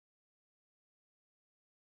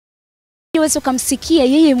uweze kumsikia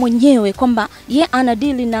yeye mwenyewe kwamba yeye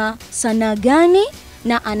anadili na sanaa gani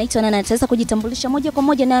na anaitwa nani, ataweza kujitambulisha moja kwa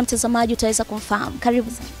moja na mtazamaji utaweza kumfahamu.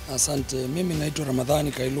 Karibu sana. Asante. Mimi naitwa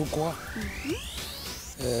Ramadhani Kailukwa.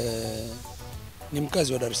 Ni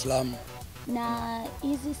mkazi wa Dar es Salaam. Na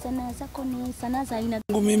hizi sanaa zako ni sanaa za aina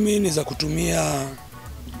gani? Mimi ni za kutumia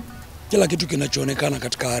kila kitu kinachoonekana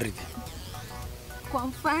katika ardhi. Kwa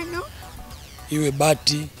mfano, iwe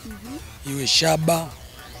bati, iwe shaba,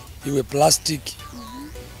 iwe plastiki,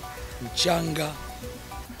 mchanga,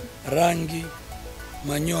 rangi,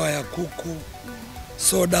 manyoya ya kuku,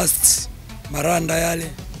 sawdust, maranda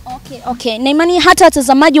yale. Okay. Na imani hata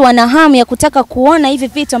watazamaji wana hamu ya kutaka kuona hivi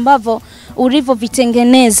vitu ambavyo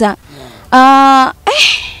ulivyovitengeneza.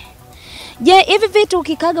 Je, hivi vitu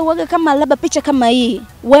ukikaga uaga kama labda picha kama hii,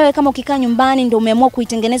 wewe kama ukikaa nyumbani ndio umeamua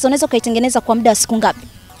kuitengeneza, unaweza kuitengeneza kwa muda wa siku ngapi?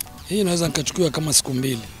 Hii inaweza nikachukua kama siku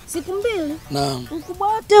 2. Siku 2? Naam. Ukubwa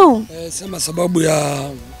wote? Sema sababu ya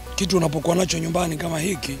kitu unapokuwa nacho nyumbani kama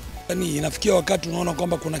hiki, yani inafikia wakati unaona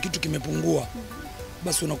kwamba kuna kitu kimepungua.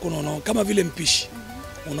 Basi unakuwa kama vile mpishi.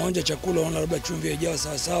 Unaonja chakula, unaona labda chumvi haijawa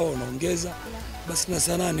sawa sawa, unaongeza. Basi na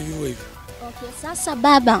sanaa ni vivyo hivyo. Okay, sasa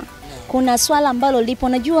baba, kuna swala ambalo lipo,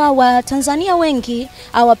 najua wa Tanzania wengi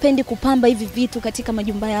hawapendi kupamba hivi vitu katika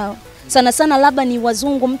majumba yao. Sana sana labda ni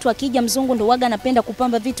wazungu, mtu akija mzungu ndo waga anapenda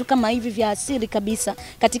kupamba vitu kama hivi vya asili kabisa.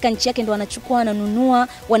 Katika nchi yake ndo wanachukua, wananunua,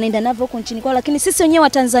 wanaenda navyo huko nchini kwao, lakini sisi wenyewe wa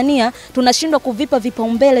Tanzania tunashindwa kuvipa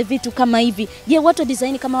vipaumbele vitu kama hivi. Je, watu wa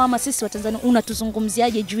design kama wama sisi wa Tanzania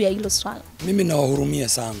unatuzungumziaje juu ya hilo swala? Mimi nawahurumia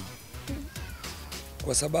sana.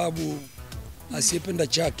 Kwa sababu asiyependa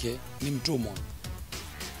chake ni mtumwa.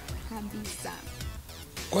 Kabisa.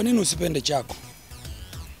 Kwa nini usipende chako?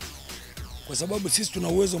 Kwa sababu sisi tuna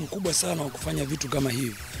uwezo mkubwa sana wa kufanya vitu kama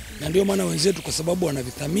hivi. Na ndio maana wenzetu kwa sababu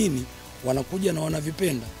wanavithamini, wanakuja na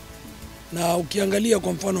wanavipenda. Na ukiangalia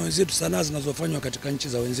kwa mfano wenzetu sanaa zinazofanywa katika nchi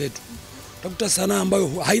za wenzetu, utakuta sanaa ambayo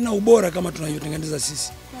haina ubora kama tunayotengeneza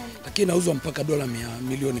sisi. Lakini inauzwa mpaka dola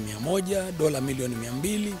milioni 100, dola milioni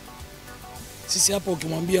 200. Sisi hapa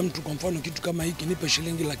ukimwambia mtu kwa mfano kitu kama hiki nipe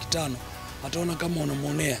shilingi 500, ataona kama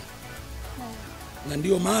unamuonea. Na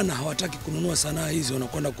ndio maana hawataki kununua sanaa hizi,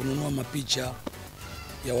 wanakwenda kununua mapicha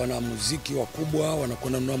ya wanamuziki wakubwa,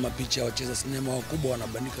 wanakwenda kununua mapicha ya wacheza sinema wakubwa,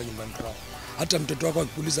 wanabandika nyumbani kwao. Hata mtoto wako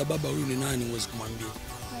akikuuliza baba huyu ni nani, huwezi kumwambia.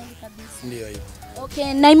 Ndio hivyo.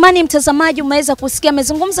 Okay, na imani mtazamaji umeweza kusikia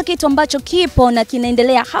amezungumza kitu ambacho kipo na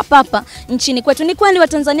kinaendelea hapa nchini kwetu. Ni kweli wa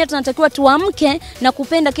Tanzania tunatakiwa tuamke na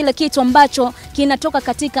kupenda kila kitu ambacho kinatoka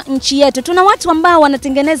katika nchi yetu. Tuna watu ambao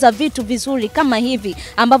wanatengeneza vitu vizuri kama hivi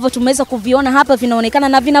ambavyo tumeweza kuviona hapa, vinaonekana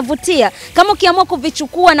na vinavutia. Kama ukiamua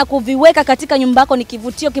kuvichukua na kuviweka katika nyumba yako ni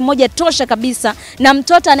kivutio kimoja tosha kabisa, na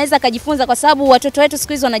mtoto anaweza kujifunza, kwa sababu watoto wetu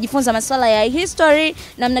siku hizi wanajifunza masuala ya history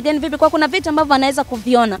namna gani vipi, kwa kuna vitu ambavyo anaweza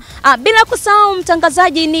kuviona. Bila kusahau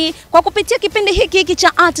mtangazaji, ni kwa kupitia kipindi hiki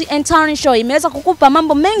cha Art and Talent Show imeweza kukupa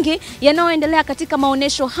mambo mengi yanayoendelea katika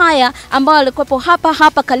maonesho haya ambayo yalikuwepo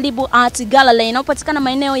hapa karibu Art Gallery inayopatikana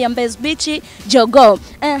maeneo ya Mbezi Beach, Jogo.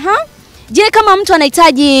 Je, kama mtu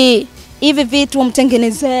anahitaji hivi vitu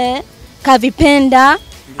mtengenezee, kavipenda,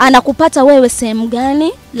 anakupata wewe sehemu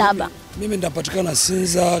gani labda? Mimi ndapatikana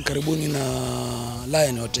Sinza karibuni na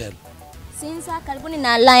Lion Hotel. Sinza karibuni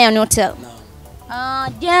na Lion Hotel.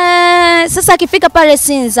 Sasa akifika pale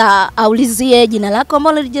Sinza aulizie jina lako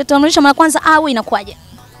ambalo lijitambulisha mara kwanza au inakuaje?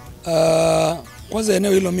 Kwanza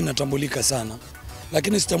eneo hilo mimi natambulika sana,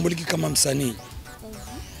 lakini sitambuliki kama msanii.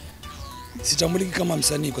 Sitambuliki kama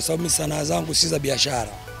msanii kwa sababu mimi sanaa zangu si za biashara.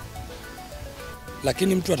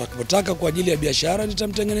 Lakini mtu atakapotaka kwa ajili ya biashara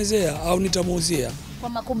nitamtengenezea au nitamuuzia kwa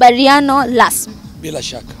makubaliano rasmi. Bila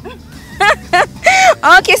shaka.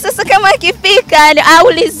 Okay, sasa kama akifika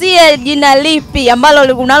aulizie jina lipi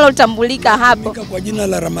ambalo unalotambulika hapo? Kwa jina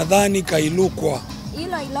la Ramadhani Kailukwa.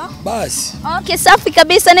 Hilo. Basi. Okay, safi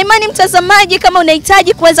kabisa. Na imani mtazamaji, kama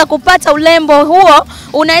unahitaji kuweza kupata ulembo huo,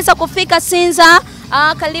 unaweza kufika Sinza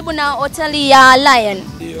karibu na hoteli ya Lion.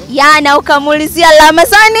 Ndio. Na ukamuulizia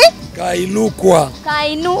Ramadhani Kailukwa.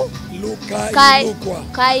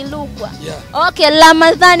 Kailukwa. Yeah. Okay,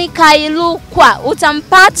 Ramadhani Kailukwa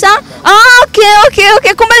utampata.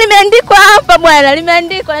 Okay. Kumbe limeandikwa hapa bwana,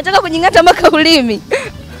 limeandikwa. Nataka kujingata mpaka ulimi.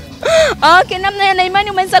 Okay, namna na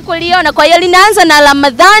imani umeweza kuliona. Kwa hiyo linaanza na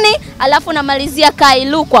Ramadhani alafu namalizia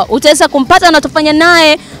Kailukwa. Utaweza kumpata na tufanya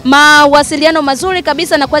naye mawasiliano mazuri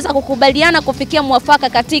kabisa na kuweza kukubaliana kufikia mwafaka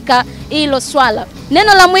katika hilo swala.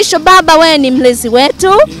 Neno la mwisho baba, wewe ni mlezi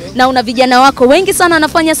wetu na una vijana wako wengi sana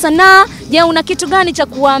wanafanya sanaa. Je, una kitu gani cha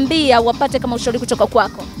kuwaambia wapate kama ushauri kutoka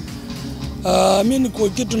kwako? Mimi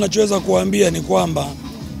kitu ninachoweza kuwaambia ni kwamba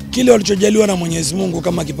kile walichojaliwa na Mwenyezi Mungu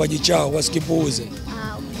kama kipaji chao wasikipuuze.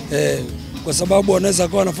 kwa sababu wanaweza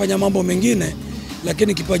kuwa wanafanya mambo mengine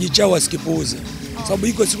lakini kipaji chao wasikipuuze, sababu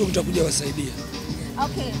iko siku kitakuja wasaidia.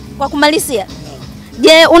 Okay. Kwa kumalizia,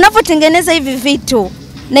 je, unapotengeneza hivi vitu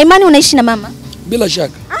na imani unaishi na mama? Bila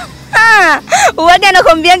shaka. Waga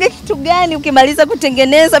anakwambianga kitu gani ukimaliza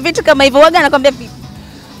kutengeneza vitu kama hivyo? Waga anakwambia vipi?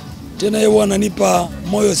 Tena yeye ananipa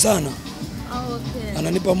moyo sana. Okay.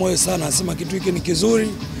 Ananipa moyo sana, anasema kitu hiki ni kizuri,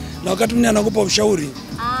 na wakati mwingine anakupa ushauri.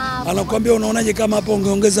 Anakuambia unaonaje kama hapo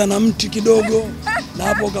ungeongeza na mti kidogo na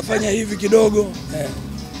hapo ukafanya hivi kidogo.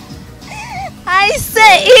 I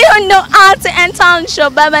say hiyo ndo Art and Talent Show.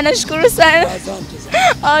 Baba, nashukuru sana.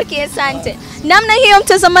 Asante. Okay, asante. Namna hiyo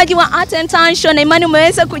mtazamaji wa Art and Talent Show, na imani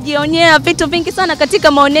umeweza kujionea vitu vingi sana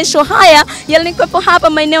katika maonesho haya yalikuwepo hapa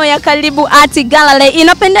maeneo ya Karibu Art Gallery.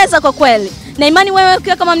 Inapendeza kwa kweli. Na imani wewe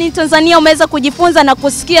ukiwa kama ni Tanzania umeweza kujifunza na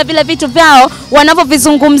kusikia vile vitu vyao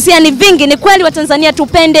wanavyovizungumzia ni vingi. Ni kweli wa Tanzania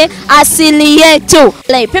tupende asili yetu.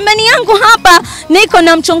 Pembeni yangu hapa niko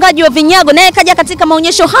na mchongaji wa vinyago, naye kaja katika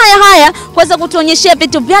maonyesho haya kuweza kutuonyeshia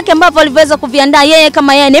vitu vyake ambavyo aliweza kuviandaa yeye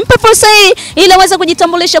kama yeye. Nimpe fursa hii ili aweze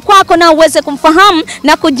kujitambulisha kwako na uweze kumfahamu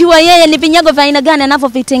na kujua yeye ni vinyago vya aina gani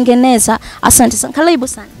anavyovitengeneza. Asante sana. Karibu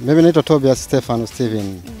sana. Mimi naitwa Tobias Stefano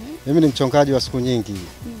Steven. Mimi ni mchongaji wa siku nyingi.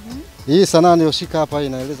 Hii sanaa niliyoshika hapa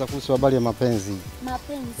inaeleza kuhusu habari ya mapenzi.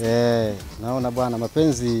 Mapenzi. Naona bwana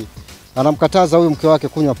mapenzi anamkataza huyu mke wake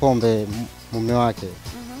kunywa pombe mume wake.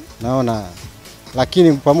 Naona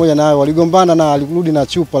lakini pamoja na waligombana na alirudi na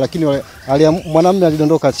chupa, lakini mwanamume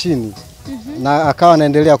alidondoka chini na akawa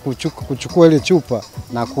anaendelea kuchukua ile chupa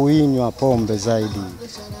na kuinywa pombe zaidi.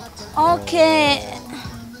 Okay.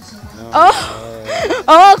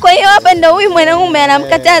 Kwa hiyo hapa ndo huyu mwanaume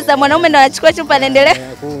anamkataza, mwanaume ndo anachukua chupa anaendelea.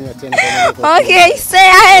 Okay,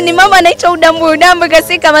 haya ni mama anaitwa udambu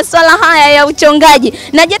katika masuala haya ya uchongaji.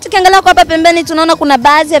 Na je, tukiangalia kwa hapa pembeni tunaona kuna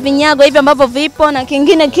baadhi ya vinyago hivi ambavyo vipo na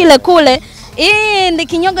kingine kile kule. Hii ni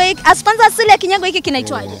kinyago hiki. Kwanza asili ya kinyago hiki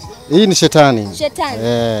kinaitwaje? Hii ni shetani. Shetani.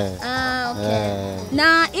 Okay.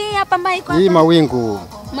 Na hii hapa ambayo iko hapa? Hii mawingu.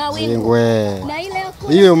 Mawingu. Na ile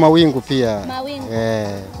hiyo mawingu pia. Mawingu.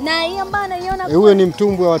 Na hii ambayo naiona huyo ni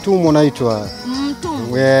mtumbwi wa watumwa unaitwa.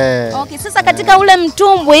 Mtumbwi. Okay, sasa katika ule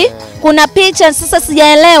mtumbwi kuna picha, sasa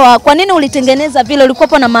sijaelewa kwa nini ulitengeneza vile,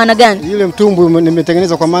 ulikuwa na maana gani? Ile mtumbwi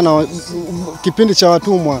nimetengeneza kwa maana kipindi cha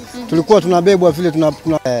watumwa tulikuwa tunabebwa vile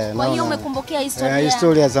kwa hiyo umekumbukia historia.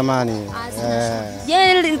 Historia ya zamani.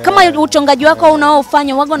 Je, kama uchongaji wako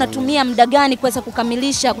unaofanya waga unatumia muda gani kuweza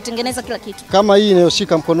kukamilisha kutengeneza kila kitu? Kama hii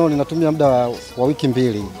inayoshika mkononi natumia muda wa wiki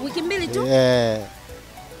 2. Wiki 2 tu?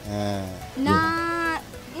 Na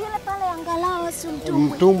ile pale angalau si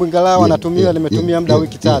mtumbwi angalau nimetumia muda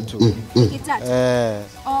wiki 3. Wiki 3.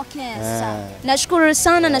 Okay, sawa.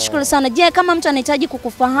 Nashukuru sana. Je, kama mtu anahitaji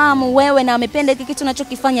kukufahamu wewe na amependa hiki kitu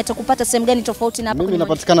unachokifanya atakupata sehemu gani tofauti na hapa? Mimi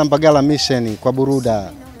napatikana Mbagala Mission kwa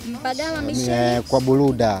Buruda. Mbagala Mission kwa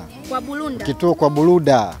Buruda. Kwa Bulunda. Kituo kwa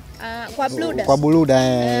Buruda. Kwa Buruda.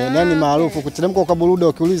 Nani maarufu kuteremka kwa Buruda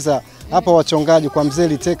ukiuliza hapa wachongaji kwa mzee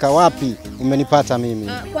Liteka wapi umenipata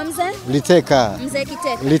mimi. Kwa mzee? Liteka. Mzee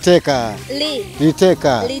Kiteka.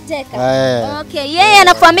 Liteka. Liteka. Okay, yeye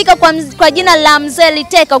anafahamika kwa jina la mzee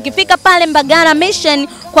Liteka. Ukifika pale Mbagala Mission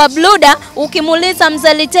kwa Buruda ukimuuliza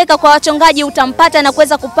mzee Liteka kwa wachongaji utampata na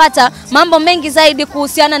kuweza kupata mambo mengi zaidi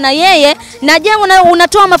kuhusiana na yeye. Na je,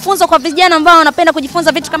 unatoa mafunzo kwa vijana ambao wanapenda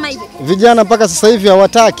kujifunza vitu kama hivi? Vijana mpaka sasa hivi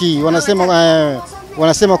hawataki,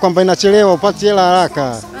 wanasema kwamba inachelewa upate hela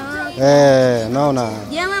haraka. Naona.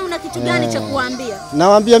 Wewe una kitu gani cha kuambia?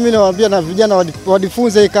 Nawaambia na vijana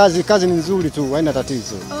wadifunze hii kazi ni nzuri tu, haina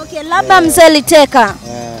tatizo. Okay, labda mzee Liteka.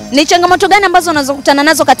 Ni changamoto gani ambazo unazokutana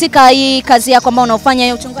nazo katika hii kazi yako ambayo unaofanya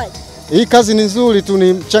hiyo uchongaji? Hii kazi ni nzuri tu,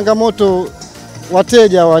 ni changamoto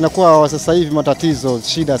wateja wanakuwa sasa hivi matatizo,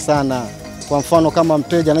 shida sana. Kwa mfano kama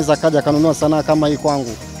mteja anaweza kaja kanunua sanaa kama hii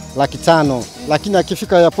kwangu 500,000, lakini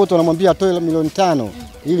akifika airport anamwambia atoe 500,000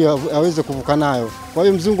 ili aweze kuvuka nayo. Kwa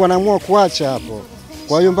hiyo mzungu anaamua kuacha hapo.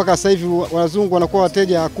 Kwa hiyo mpaka sasa hivi wazungu wanakuwa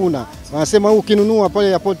wateja hakuna. Wanasema ukinunua pale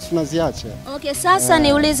airport tunaziacha. Okay, sasa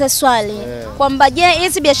niulize swali kwamba je,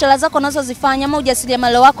 hizi biashara zako unazozifanya ama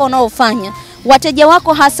ujasiriamali wako unaofanya wateja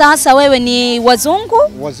wako hasa wewe ni wazungu?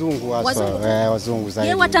 Wazungu zaidi.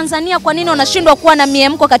 Je, wa Tanzania kwa nini unashindwa kuwa na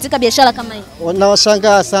miemko katika biashara kama hii?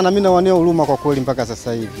 Nawashangaa sana, mimi nawaonea huruma kwa kweli mpaka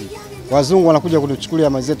sasa hivi. Wazungu wanakuja kutuchukulia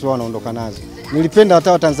mali zetu wao wanaondoka nazo. Nilipenda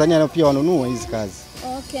hata wa Tanzania nao pia wanunue hizi kazi.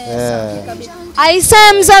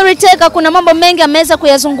 Aisee, Mzee Riteka, kuna mambo mengi ameweza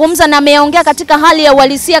kuyazungumza na ameongea katika hali ya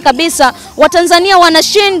uhalisia kabisa. Watanzania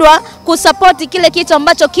wanashindwa kusapoti kile kitu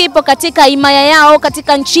ambacho kipo katika himaya yao,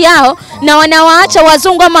 katika nchi yao, na wanawaacha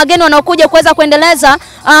wazungu ama wageni wanaokuja kuweza kuendeleza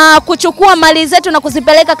kuchukua mali zetu na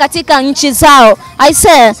kuzipeleka katika nchi zao.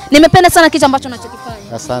 Aisee, nimependa sana kitu ambacho unachokifanya.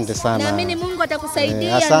 Asante sana. Naamini Mungu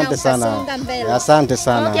atakusaidia asante na utasonga sana. mbele. Asante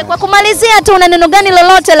sana. Okay, kwa kumalizia tu una neno gani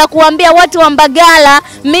lolote la kuambia watu wa Mbagala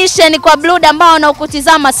Mission kwa Blood ambao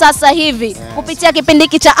wanaokutizama sasa hivi kupitia kipindi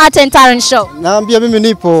hiki cha Art and Talent Show? Naambia mimi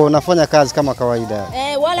nipo nafanya kazi kama kawaida.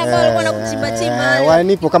 Wale ambao walikuwa wanakuchimba chimba. Wale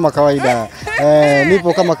nipo kama kawaida.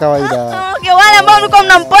 Nipo kama kawaida. Okay, wale ambao mlikuwa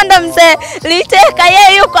mnamponda Mzee Riteka,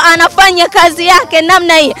 yeye yuko anafanya kazi yake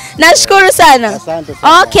namna hii. Nashukuru sana. Asante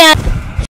sana. Okay.